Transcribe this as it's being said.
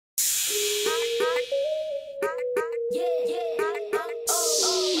Hello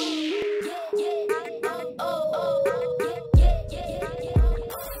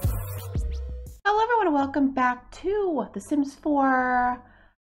everyone, welcome back to The Sims 4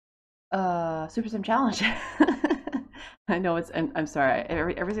 Super Sim Challenge. I know I'm sorry.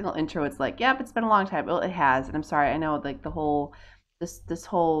 Every single intro it's like, yep, it's been a long time. Well, it has, and I'm sorry. I know like the whole this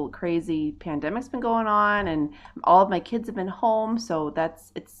whole crazy pandemic's been going on, and all of my kids have been home, so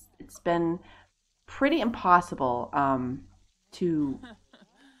it's been pretty impossible to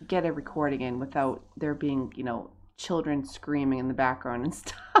get a recording in without there being, children screaming in the background and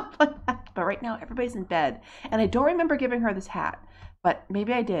stuff like that. But right now everybody's in bed, and I don't remember giving her this hat, but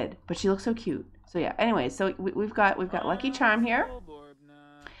maybe I did. But she looks so cute. So yeah. Anyway, so we've got Lucky Charm here,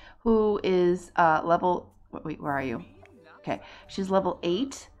 who is level. Wait, where are you? Okay, she's level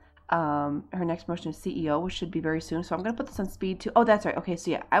 8. Her next promotion is CEO, which should be very soon. So I'm gonna put this on speed 2. Oh, that's right. Okay,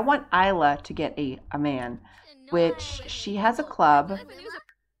 so yeah, I want Isla to get a man, which she has a club.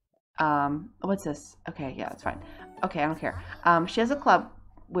 What's this? Okay, yeah, that's fine. Okay, I don't care. She has a club,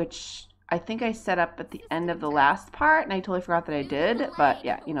 which I think I set up at the end of the last part, and I totally forgot that I did. But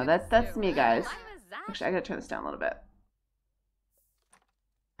yeah, that's me, guys. Actually, I gotta turn this down a little bit.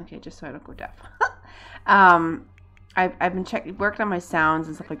 Okay, just so I don't go deaf. I've been working on my sounds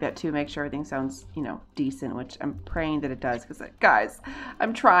and stuff like that too, make sure everything sounds, decent, which I'm praying that it does, because guys,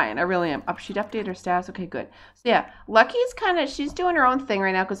 I'm trying, I really am. She'd update her stats. Okay, good. So yeah, Lucky's she's doing her own thing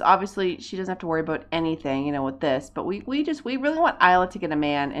right now, because obviously she doesn't have to worry about anything, with this, but we really want Isla to get a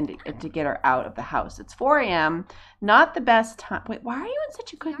man and to get her out of the house. It's 4 a.m. Not the best time. Wait, why are you in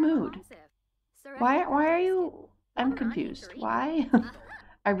such a good mood? Why are you? I'm confused. Why?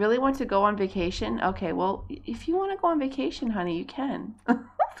 I really want to go on vacation. Okay, well, if you want to go on vacation, honey, you can.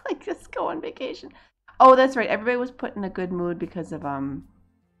 Like, just go on vacation. Oh, that's right. Everybody was put in a good mood because of the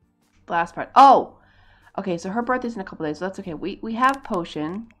last part. Oh, okay. So her birthday's in a couple days, so that's okay. We have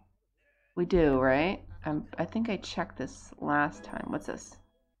potion. We do, right? I think I checked this last time. What's this?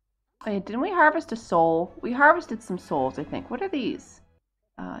 Oh, yeah, didn't we harvest a soul? We harvested some souls, I think. What are these?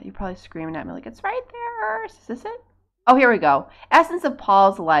 You're probably screaming at me like, it's right there. Is this it? Oh, here we go. Essence of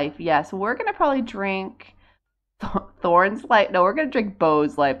Paul's life. Yes, we're going to probably drink Thorn's life. No, we're going to drink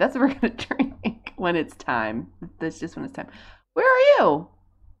Beau's life. That's what we're going to drink when it's time. That's just when it's time. Where are you?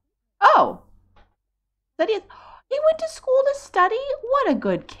 Oh. He went to school to study? What a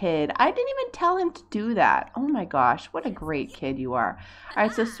good kid. I didn't even tell him to do that. Oh my gosh, what a great kid you are. All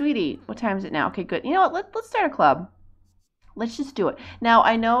right, so sweetie, what time is it now? Okay, good. You know what? Let's start a club. Let's just do it. Now,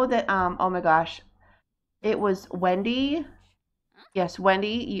 I know that, oh my gosh, it was Wendy. Yes,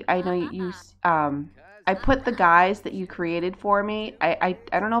 Wendy. I know you. I put the guys that you created for me. I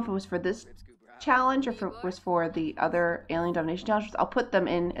don't know if it was for this challenge or if it was for the other Alien Domination challenges. I'll put them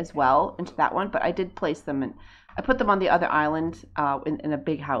in as well into that one. But I did place them in. I put them on the other island in a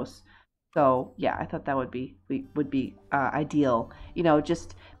big house. So yeah, I thought that would be ideal.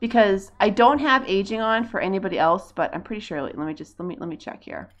 Just because I don't have aging on for anybody else, but I'm pretty sure. Let me check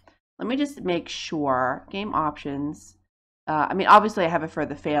here. Let me just make sure. Game options. I mean, obviously I have it for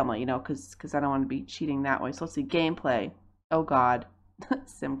the family, because I don't want to be cheating that way. So let's see. Gameplay. Oh, God.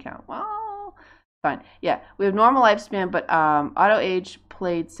 Sim count. Well, fine. Yeah, we have normal lifespan, but auto age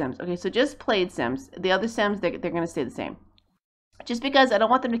played Sims. Okay, so just played Sims. The other Sims, they're going to stay the same. Just because I don't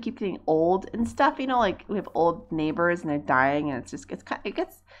want them to keep getting old and stuff, like we have old neighbors and they're dying, and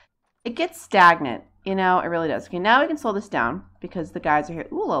it gets stagnant. It really does. Okay, now we can slow this down because the guys are here.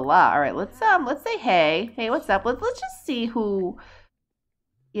 Ooh la la. All right, let's say hey. Hey, what's up? Let's just see who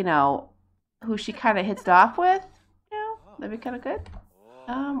she kind of hits it off with. That'd be kind of good.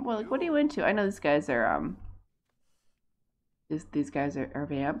 Well, like, what are you into? I know these guys are these guys are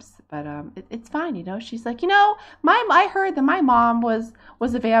vamps, but it's fine. She's like, I heard that my mom was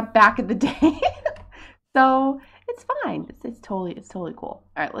a vamp back in the day. So it's fine. It's totally cool. All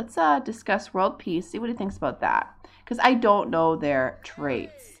right, let's discuss world peace. See what he thinks about that, because I don't know their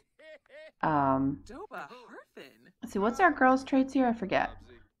traits. Let's see, what's our girl's traits here? I forget.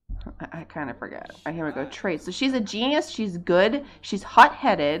 I kind of forget. All right, here we go. Traits. So she's a genius. She's good. She's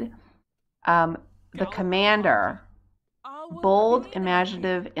hot-headed. The commander. Bold,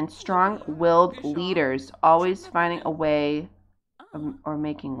 imaginative, and strong-willed leaders, always finding a way or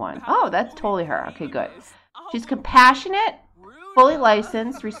making one. Oh, that's totally her. Okay, good. She's compassionate, fully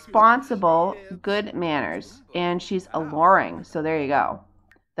licensed, responsible, good manners, and she's alluring. So there you go.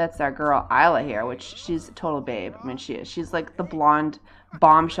 That's our girl Isla here, which she's a total babe. I mean, she is. She's like the blonde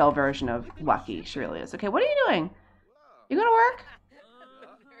bombshell version of Lucky. She really is. Okay, what are you doing? You going to work?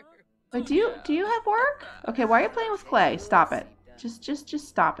 Wait, do you have work? Okay, why are you playing with clay? Stop it. Just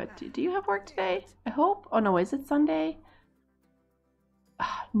stop it. Do you have work today? I hope. Oh no, is it Sunday?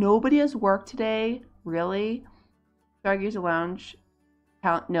 Nobody has work today. Really? Stargazer Lounge.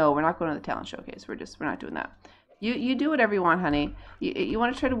 No, we're not going to the talent showcase. We're not doing that. You do whatever you want, honey. You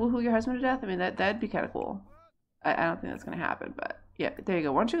want to try to woohoo your husband to death? I mean, that'd be kind of cool. I don't think that's gonna happen, but yeah, there you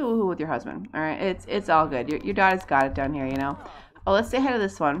go. Why don't you go woohoo with your husband? All right, it's all good. Your daughter's got it down here, you know. Oh, let's say hi to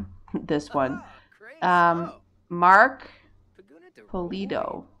this one. This one. Mark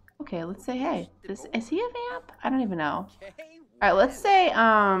Polito. Okay, let's say hey. Is he a vamp? I don't even know. All right, let's say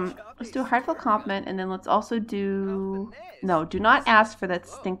let's do a heartfelt compliment, and then let's also do do not ask for that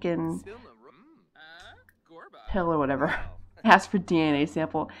stinking pill or whatever. Ask for DNA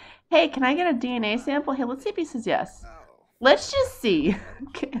sample. Hey, can I get a DNA sample? Hey, let's see if he says yes. Let's just see.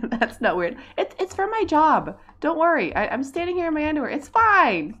 That's not weird. It's for my job. Don't worry. I'm standing here in my underwear. It's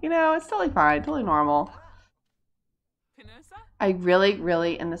fine. You know, it's totally fine. Totally normal. I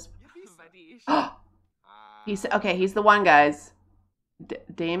really in this. He's okay. He's the one, guys.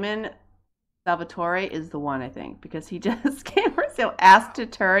 Damon Salvatore is the one, I think, because he just came for sale. Ask to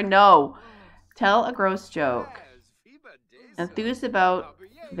turn. No. Tell a gross joke. Enthused about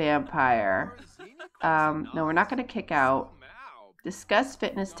vampire. No, we're not going to kick out. Discuss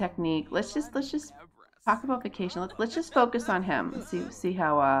fitness technique. Let's just talk about vacation. Let's just focus on him. See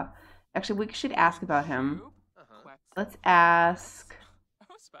how actually we should ask about him. Let's ask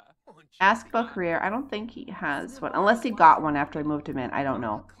about career. I don't think he has one unless he got one after I moved him in. I don't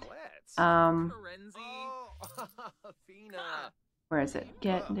know. Where is it?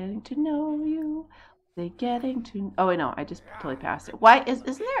 Getting to know you. They getting to. Oh wait, no, I just totally passed it. Why isn't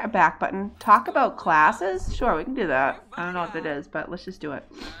there a back button? Talk about classes? Sure, we can do that. I don't know what it is, but let's just do it.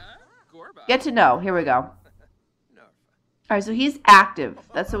 Get to know. Here we go. All right, so he's active.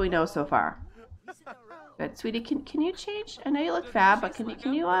 That's what we know so far. Good, sweetie. Can you change? I know you look fab, but can you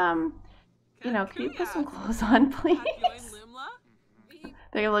can you put some clothes on, please?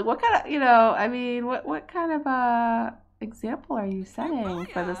 They're like, what kind of I mean, what kind of example are you setting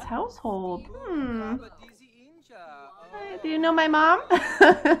for this household? Do you know my mom?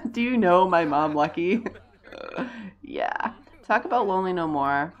 Do you know my mom, Lucky? Yeah. Talk about lonely no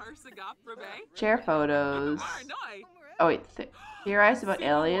more. Share photos. Oh wait, theorize about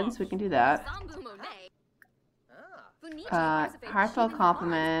aliens. We can do that. Heartfelt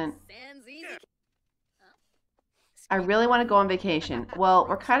compliment. I really want to go on vacation. Well,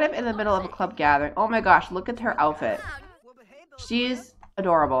 we're kind of in the middle of a club gathering. Oh my gosh, look at her outfit. She's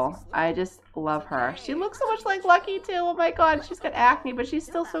adorable. I just love her. She looks so much like Lucky too. Oh my god, she's got acne, but she's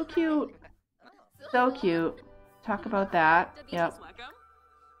still so cute. So cute. Talk about that. Yep.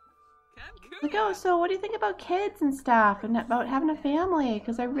 Like, oh, so what do you think about kids and stuff and about having a family?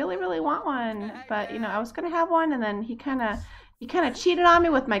 Because I really want one. But, I was going to have one, and then he kind of cheated on me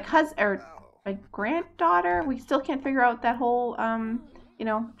with my cousin, or my granddaughter. We still can't figure out that whole,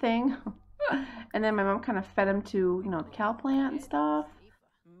 thing. And then my mom kind of fed him to, the cow plant and stuff.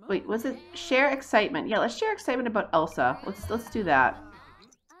 Wait, was it share excitement? Yeah, let's share excitement about Elsa. Let's do that.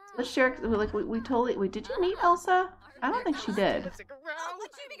 Let's share, like, we totally, wait, did you meet Elsa? I don't think she did.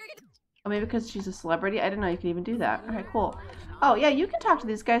 Oh, maybe because she's a celebrity? I didn't know you could even do that. Alright, cool. Oh, yeah, you can talk to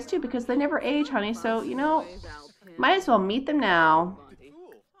these guys, too, because they never age, honey. So, might as well meet them now.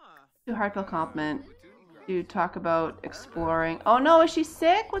 Do heartfelt compliment. Do talk about exploring. Oh, no, is she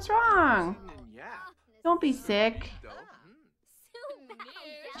sick? What's wrong? Don't be sick.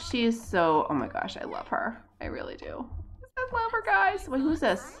 She is so... Oh, my gosh, I love her. I really do. I love her, guys. Wait, who's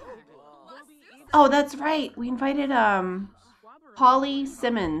this? Oh, that's right. We invited, Holly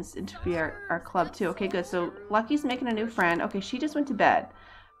Simmons into be our club too. Okay, good. So Lucky's making a new friend. Okay, she just went to bed.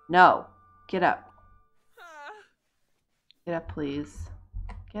 No. Get up. Get up, please.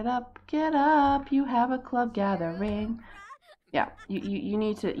 Get up, get up. You have a club gathering. Yeah, you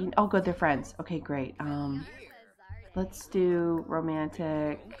need to oh good, they're friends. Okay, great. Let's do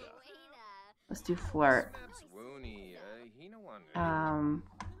romantic. Let's do flirt.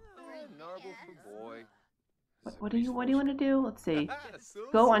 What do you want to do? Let's see.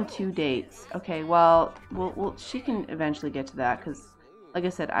 Go on 2 dates. Okay, well, she can eventually get to that because, like I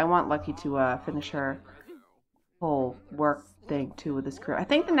said, I want Lucky to finish her whole work thing too with this career. I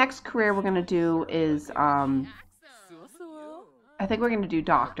think the next career we're gonna do is I think we're gonna do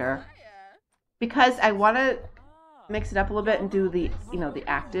doctor because I want to mix it up a little bit and do the the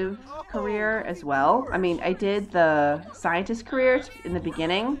active career as well. I mean, I did the scientist career in the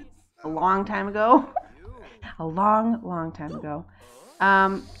beginning a long time ago. A long time ago.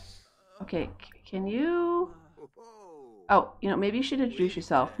 Okay, can you... Oh, maybe you should introduce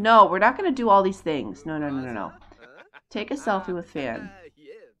yourself. No, we're not going to do all these things. No. Take a selfie with fan.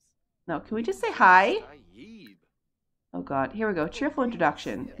 No, can we just say hi? Oh God, here we go. Cheerful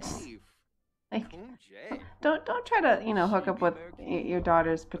introduction. Like, don't try to, you know, hook up with your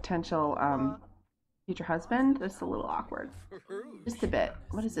daughter's potential future husband. That's a little awkward. Just a bit.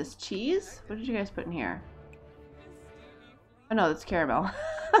 What is this? Cheese? What did you guys put in here? Oh no, that's caramel.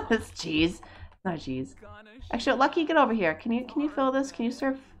 That's cheese. Not cheese. Actually, Lucky, get over here. Can you fill this? Can you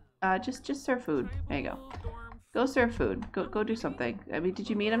serve? Just serve food. There you go. Go serve food. Go do something. I mean, did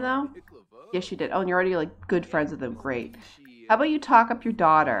you meet him though? Yes, you did. Oh, and you're already like good friends with him. Great. How about you talk up your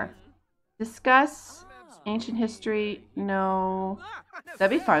daughter? Discuss ancient history. No.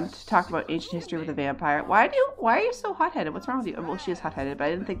 That'd be fun to talk about ancient history with a vampire. Why are you so hot-headed? What's wrong with you? Well, she is hot-headed, but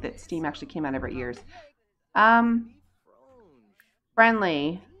I didn't think that steam actually came out of her ears.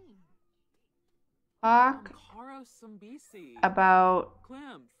 Friendly. Talk about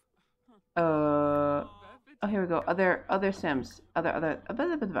oh, here we go. Other Sims.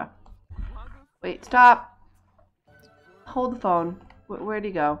 Wait, stop. Hold the phone. Where'd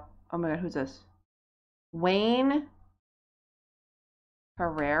he go? Oh my God, who's this? Wayne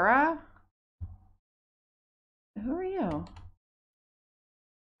Pereira? Who are you?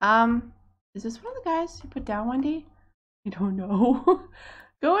 Is this one of the guys you put down, Wendy? I don't know.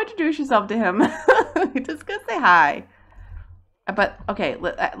 Go introduce yourself to him. Just go say hi. But, okay,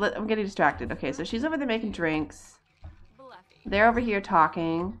 I'm getting distracted. Okay, so she's over there making drinks. They're over here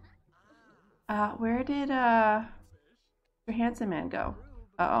talking. Where did, your handsome man go?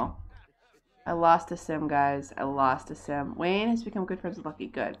 Uh-oh. I lost a sim, guys. I lost a sim. Wayne has become good friends with Lucky.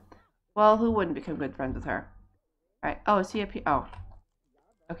 Good. Well, who wouldn't become good friends with her? Alright. Oh, is he up here? Oh.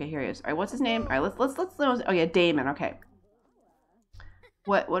 Okay, here he is. Alright, what's his name? Alright, let's know. Oh, yeah, Damon. Okay.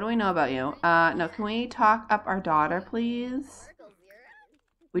 What do we know about you? No, can we talk up our daughter, please?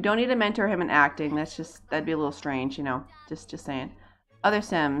 We don't need to mentor him in acting. That'd be a little strange, you know. Just saying. Other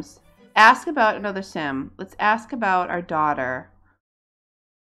Sims. Ask about another Sim. Let's ask about our daughter.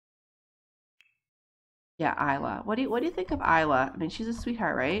 Yeah, Isla. What do you think of Isla? I mean, she's a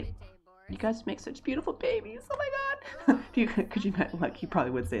sweetheart, right? You guys make such beautiful babies. Oh my God. Could you imagine? Lucky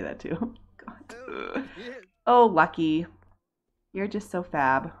probably would say that too. God. Oh, Lucky. You're just so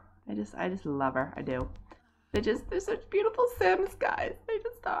fab. I just love her. I do. They're such beautiful Sims, guys. They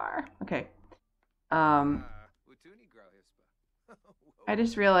just are. Okay. I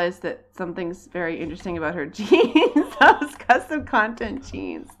just realized that something's very interesting about her jeans. Those custom content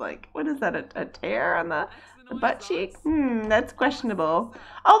jeans. Like, what is that? A tear on the butt cheek? That's questionable.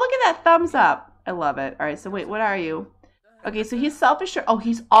 Oh, look at that thumbs up. I love it. All right, so wait, what are you? Okay, so he's self-assured.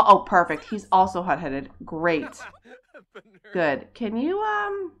 Oh, perfect. He's also hot-headed. Great. Good. Can you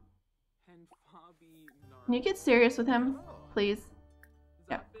get serious with him, please?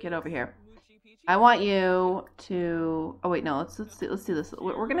 Yeah, get over here. I want you to. Oh wait, no. Let's do this.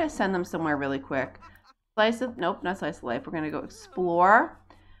 We're gonna send them somewhere really quick. Nope, not slice of life. We're gonna go explore.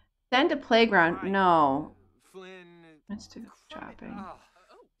 Send to playground. No. Let's do shopping.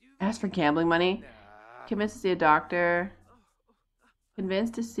 Ask for gambling money. Convinced to see a doctor.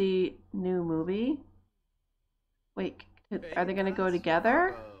 Convinced to see new movie. Wait, are they gonna go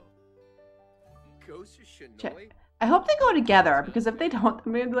together? I hope they go together, because if they don't,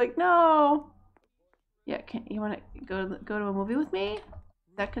 I'm gonna be like, no. Yeah, you want to go to a movie with me?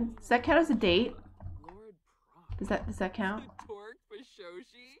 Does that count as a date? Does that count?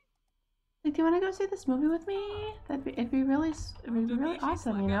 Like, do you want to go see this movie with me? It'd be really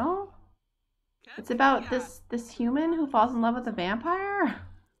awesome, you know? It's about this human who falls in love with a vampire.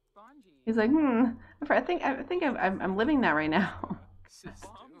 He's like, I think I'm living that right now.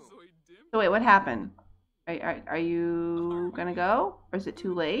 So wait, what happened? Are you gonna go, or is it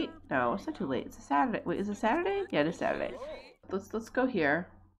too late? No, it's not too late. It's a Saturday. Wait, is it Saturday? Yeah, it is Saturday. Let's go here.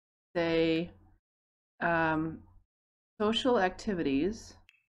 Say, social activities.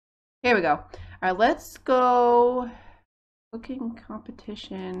 Here we go. All right, let's go. Cooking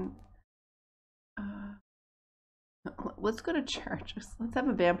competition. Let's go to church. Let's have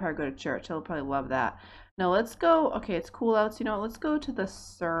a vampire go to church. He'll probably love that. No, let's go. Okay, it's cool out. So, you know, let's go to the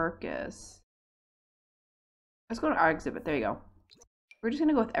circus. Let's go to our exhibit. There you go. We're just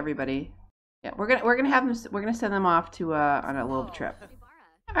gonna go with everybody. Yeah, we're gonna have them. We're gonna send them off to on a little trip.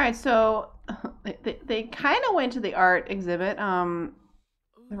 All right, so they kind of went to the art exhibit. The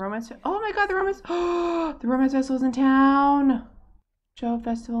romance. Oh my God, the romance. Oh, the romance festival's in town. Show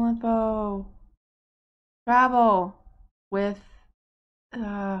festival info. Travel with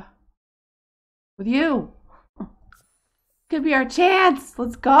you. Could be our chance.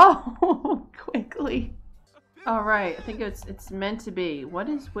 Let's go quickly. All right, I think it's meant to be. What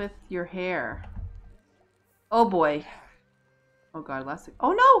is with your hair? Oh boy. Oh god,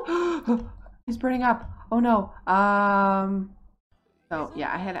 oh no! He's burning up. Oh no. So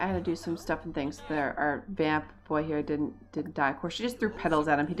yeah, I had to do some stuff and things. There, our vamp boy here didn't die. Of course, she just threw petals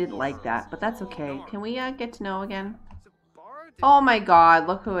at him. He didn't like that, but that's okay. Can we get to know again? Oh my god,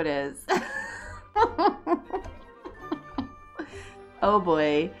 look who it is. Oh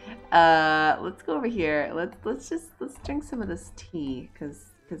boy. Let's go over here. Let's drink some of this tea,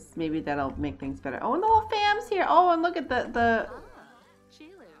 cause maybe that'll make things better. Oh, and the whole fam's here. Oh, and look at the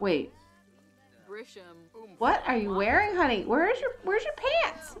wait. What are you wearing, honey? Where's your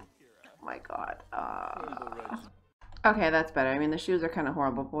pants? Oh my god. Okay, that's better. I mean, the shoes are kind of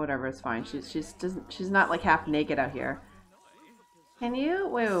horrible, but whatever, it's fine. She's not like half naked out here. Can you?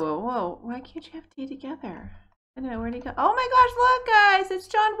 Wait, whoa. Why can't you have tea together? I don't know, where'd he go? Oh my gosh, look guys, it's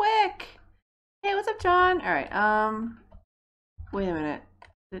John Wick. Hey, what's up, John? All right, wait a minute.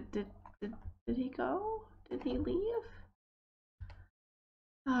 Did he go? Did he leave?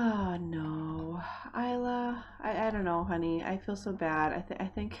 Oh no, Isla. I don't know, honey. I feel so bad. I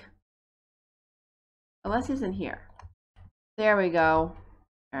think unless he's in here. There we go.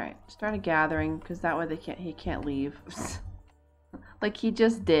 All right, start a gathering because that way he can't leave. Like he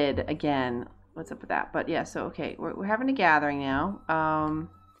just did again. What's up with that? But yeah, so okay, we're having a gathering now.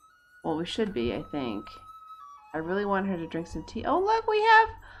 Well, we should be, I think. I really want her to drink some tea. Oh look, we have.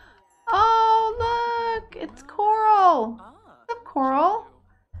 Oh look, it's Coral. What's up, Coral?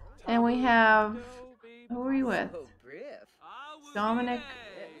 And we have, who are you with? Dominic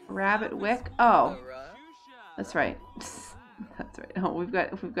Rabbit Wick. Oh, that's right. That's right. Oh, we've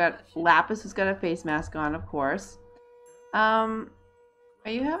got Lapis, who's got a face mask on, of course. Are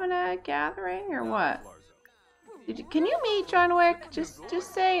you having a gathering or what? Can you meet John Wick? Just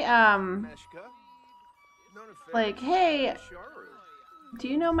say like, hey, do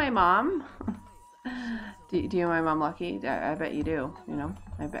you know my mom? Do you know my mom, Lucky? I bet you do. You know,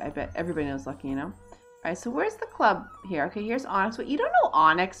 I bet everybody knows Lucky. You know. All right. So where's the club here? Okay, here's Onyx. Wait, you don't know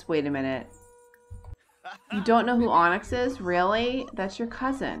Onyx? Wait a minute. You don't know who Onyx is? Really? That's your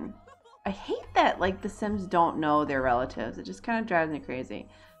cousin. I hate that. Like the Sims don't know their relatives. It just kind of drives me crazy.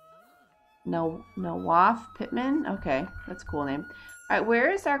 Nawaf Pittman. Okay, that's a cool name. All right,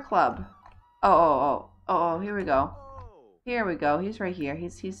 where is our club? Oh, here we go. Here we go. He's right here.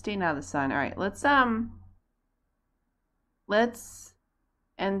 He's staying out of the sun. All right, let's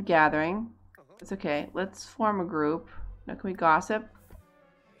end gathering. It's okay. Let's form a group. Now, can we gossip?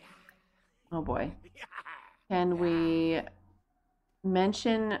 Oh boy. Can we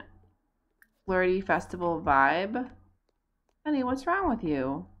mention flirty festival vibe? Honey, what's wrong with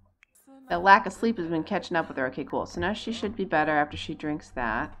you? That lack of sleep has been catching up with her. Okay, cool. So now she should be better after she drinks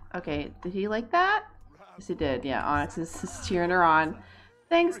that. Okay, did he like that? Yes, he did. Yeah, Onyx is cheering her on.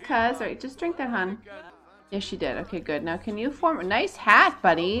 Thanks, cuz. All right, just drink that, hun. Yes, she did. Okay, good. Now, can you form a nice hat,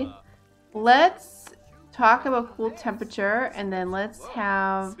 buddy? Let's talk about cool temperature, and then let's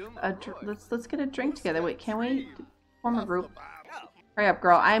have a let's get a drink together. Wait, can we form a group? Hurry up,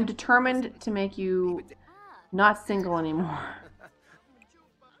 girl. I am determined to make you not single anymore.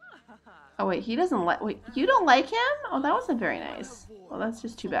 Oh wait, he doesn't like. Wait, you don't like him? Oh, that wasn't very nice. Well, that's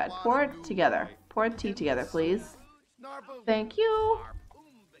just too bad. Pour it together. Pour tea together, please. Thank you.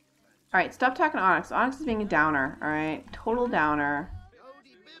 All right, stop talking to Onyx. Onyx is being a downer. All right, total downer.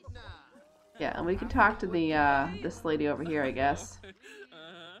 Yeah, and we can talk to the this lady over here, I guess,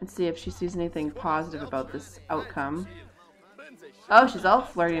 and see if she sees anything positive about this outcome. Oh, she's all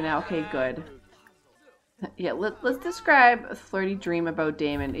flirty now. Okay, good. Yeah, let's describe a flirty dream about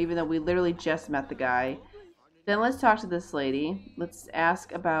Damon, even though we literally just met the guy. Then let's talk to this lady. Let's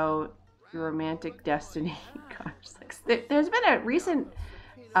ask about your romantic destiny. Gosh, like, there's been a recent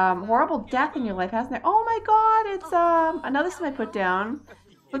horrible death in your life, hasn't there? Oh my god, it's another thing I put down.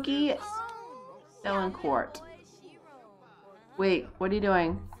 Cookie still in court. Wait, what are you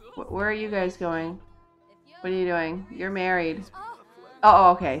doing? Where are you guys going? What are you doing? You're married.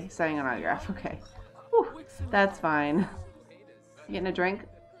 Oh, okay. Signing an autograph. Okay. Whew, that's fine. You getting a drink?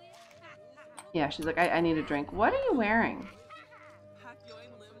 Yeah, she's like, I need a drink. What are you wearing?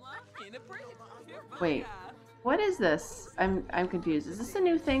 Wait, what is this? I'm confused. Is this a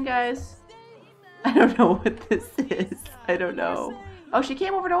new thing, guys? I don't know what this is. I don't know. Oh, she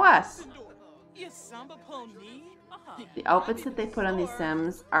came over to us. The outfits that they put on these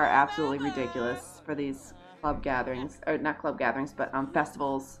Sims are absolutely ridiculous for these club gatherings. Or not club gatherings, but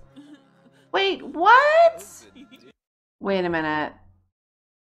festivals. Wait, what? Wait a minute.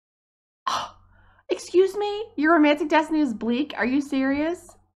 Oh, excuse me? Your romantic destiny is bleak? Are you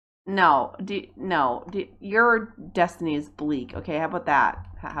serious? No, your destiny is bleak. Okay, how about that?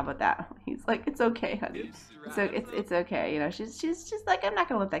 How about that? He's like, it's okay, honey. It's okay. You know, she's just like, I'm not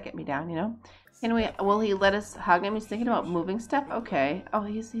gonna let that get me down. You know. Can we? Will he let us hug him? He's thinking about moving stuff. Okay. Oh,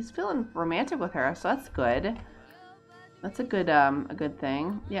 he's feeling romantic with her, so that's good. That's a good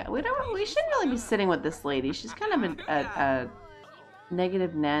thing. Yeah, we shouldn't really be sitting with this lady. She's kind of a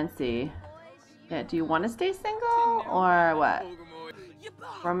negative Nancy. Yeah. Do you want to stay single or what?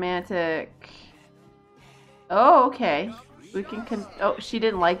 Romantic. Oh, okay. We can. Oh, she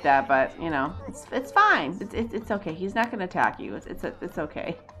didn't like that, but you know, it's fine. It's okay. He's not gonna attack you. It's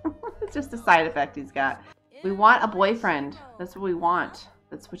okay. It's just a side effect he's got. We want a boyfriend. That's what we want.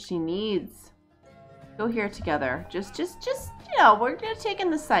 That's what she needs. Go here together. Just you know, we're gonna take in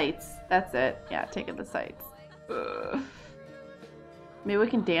the sights. That's it. Yeah, taking the sights. Ugh. Maybe we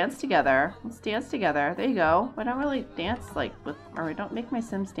can dance together. Let's dance together. There you go. I don't really dance like with, or I don't make my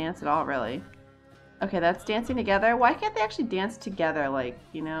Sims dance at all, really. Okay, that's dancing together. Why can't they actually dance together, like,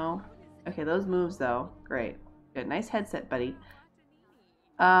 you know? Okay, those moves, though. Great. Good. Nice headset, buddy.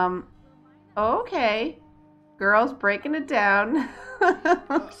 Okay. Girl's breaking it down.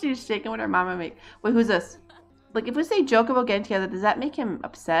 She's shaking with her mama. Wait, who's this? Like, if we say joke about getting together, does that make him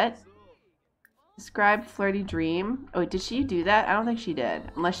upset? Describe flirty dream. Oh, did she do that? I don't think she did.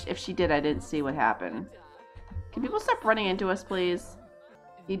 Unless, if she did, I didn't see what happened. Can people stop running into us, please?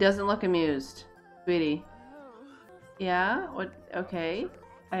 He doesn't look amused. Sweetie. Yeah? What? Okay.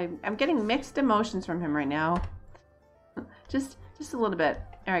 I'm getting mixed emotions from him right now. just a little bit.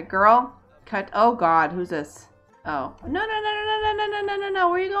 Alright, girl. Cut. Oh, God. Who's this? Oh. No.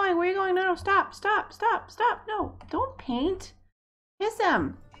 Where are you going? Where are you going? No, stop. No. Don't paint. Kiss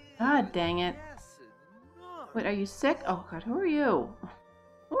him. God dang it. Wait, are you sick? Oh, God. Who are you?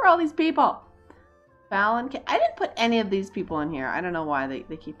 Who are all these people? Fallon. I didn't put any of these people in here. I don't know why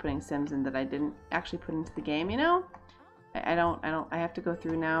they keep putting Sims in that I didn't actually put into the game, you know? I have to go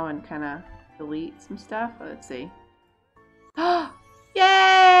through now and kind of delete some stuff. Let's see.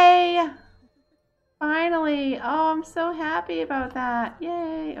 Yay! Finally. Oh, I'm so happy about that.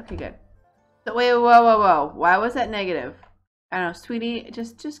 Yay. Okay, good. So wait, whoa. Why was that negative? I don't know, sweetie,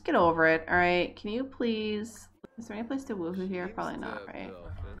 just get over it, alright? Can you please... Is there any place to woohoo here? Probably not, right?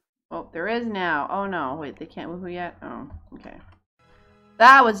 Oh, there is now. Oh no, wait, they can't woohoo yet? Oh, okay.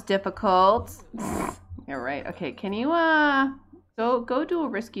 That was difficult. You're right. Okay, can you go do a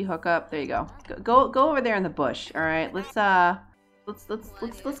risky hookup? There you go. Go over there in the bush, alright? Let's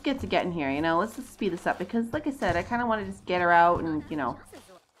get to getting here, you know? Let's just speed this up because like I said, I kinda wanna just get her out and, you know,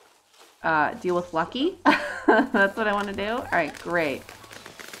 deal with Lucky. That's what I want to do. Alright, great.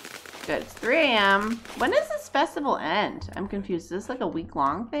 Good. It's 3 a.m. When does this festival end? I'm confused. Is this like a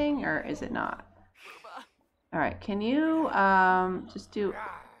week-long thing, or is it not? Alright, can you, just do...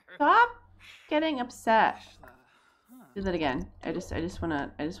 Stop getting upset. Do that again. I just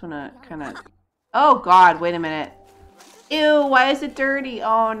wanna kinda... Oh, God, wait a minute. Ew, why is it dirty?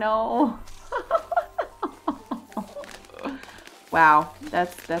 Oh, no. Wow,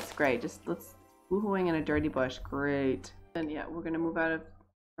 that's great. Just let's woohooing in a dirty bush. Great. And yeah, we're gonna move out of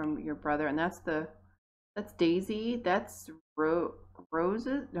from your brother, and that's Daisy. That's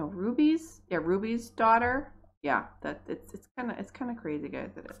Rose's, no, Ruby's. Yeah, Ruby's daughter. Yeah, it's kind of crazy,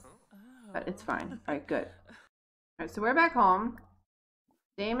 guys. It is, but it's fine. All right, good. All right, so we're back home.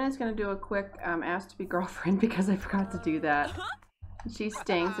 Damon is gonna do a quick ask to be girlfriend because I forgot to do that. She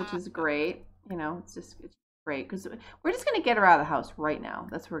stinks, which is great. You know, it's great because we're just gonna get her out of the house right now.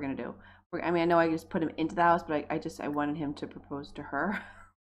 That's what we're gonna do. I mean, I know I just put him into the house, but I wanted him to propose to her.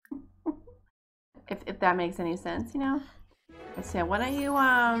 if that makes any sense, you know. Let's see. Why don't you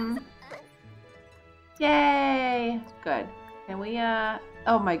Yay! Good. Can we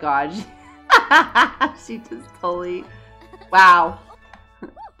Oh my God. She just totally. Wow.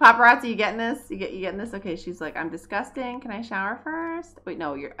 Paparazzi, you getting this? You getting this? Okay. She's like, I'm disgusting. Can I shower first? Wait,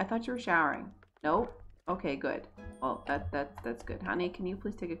 no. I thought you were showering. Nope. Okay, good. Well, that's good. Honey, can you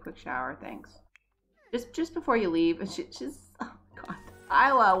please take a quick shower? Thanks. Just before you leave. She's oh God.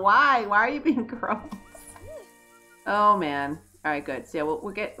 Isla, why? Why are you being gross? Oh man. All right, good. So yeah,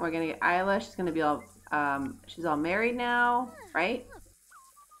 we're gonna get Isla. She's gonna be all she's all married now, right?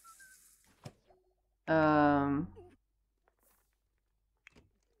 Oh,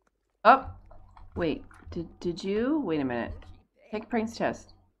 wait. Did you? Wait a minute. Take a pregnancy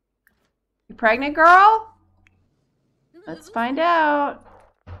test. You pregnant, girl? Let's find out.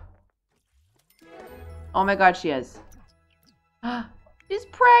 Oh my God, she is. She's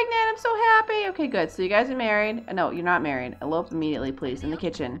pregnant. I'm so happy. Okay, good. So you guys are married. No, you're not married. Elope immediately, please. In the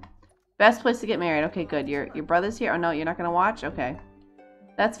kitchen. Best place to get married. Okay, good. Your brother's here. Oh no, you're not gonna watch? Okay.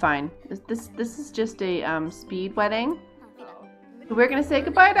 That's fine. This is just a speed wedding. We're gonna say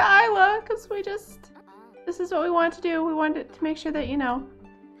goodbye to Isla because this is what we wanted to do. We wanted to make sure that, you know,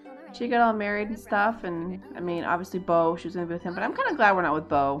 she got all married and stuff. And I mean, obviously Bo, she was gonna be with him, but I'm kind of glad we're not with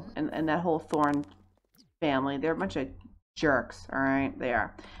Bo and that whole Thorn family. They're a bunch of jerks. All right, they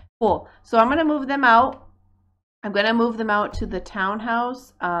are. Cool. So I'm gonna move them out. I'm gonna move them out to the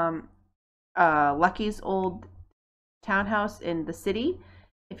townhouse, Lucky's old townhouse in the city.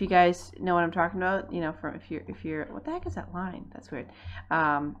 If you guys know what I'm talking about, you know, from if you're what the heck is that line? That's weird.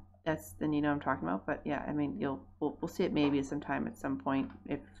 Then you know what I'm talking about. But yeah, I mean, we'll see it maybe sometime at some point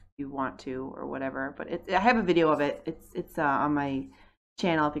if you want to or whatever. But I have a video of it. It's on my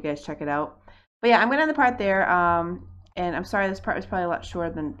channel if you guys check it out. But yeah, I'm gonna end the part there. And I'm sorry, this part was probably a lot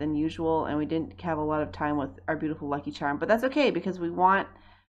shorter than usual, and we didn't have a lot of time with our beautiful Lucky Charm. But that's okay because we want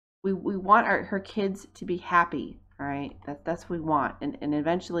her kids to be happy. All right, that's what we want, and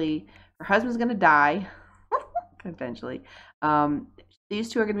eventually her husband's gonna die. Eventually, these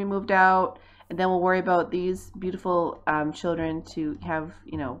two are gonna be moved out, and then we'll worry about these beautiful children to have,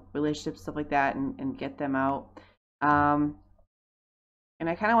 you know, relationships, stuff like that, and get them out. And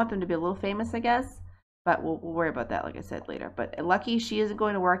I kind of want them to be a little famous, I guess, but we'll worry about that, like I said, later. But Lucky, she isn't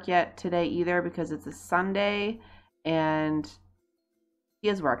going to work yet today either because it's a Sunday, and she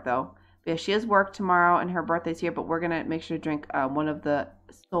has work though. Yeah, she has work tomorrow, and her birthday's here, but we're going to make sure to drink one of the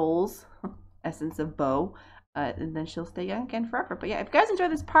souls, essence of Bo, and then she'll stay young again forever. But yeah, if you guys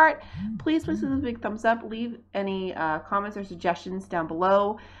enjoyed this part, please leave a big thumbs up. Leave any comments or suggestions down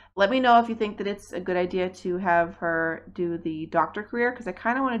below. Let me know if you think that it's a good idea to have her do the doctor career, because I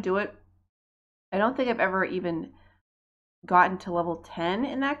kind of want to do it. I don't think I've ever even gotten to level 10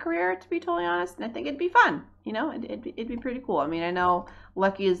 in that career, to be totally honest, and I think it'd be fun. You know, it'd be pretty cool. I mean, I know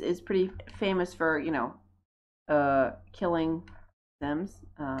Lucky is pretty famous for, you know, killing Sims,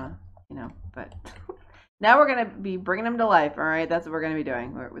 you know, but now we're gonna be bringing them to life. All right, that's what we're gonna be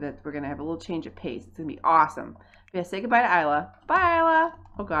doing. We're gonna have a little change of pace. It's gonna be awesome. But yeah, say goodbye to Isla. Bye, Isla.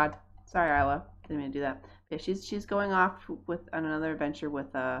 Oh God, sorry, Isla. Didn't mean to do that. But yeah, she's going off on another adventure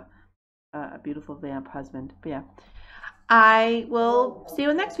with a beautiful vamp husband. But yeah, I will see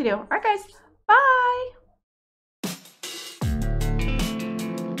you in the next video. All right, guys. Bye.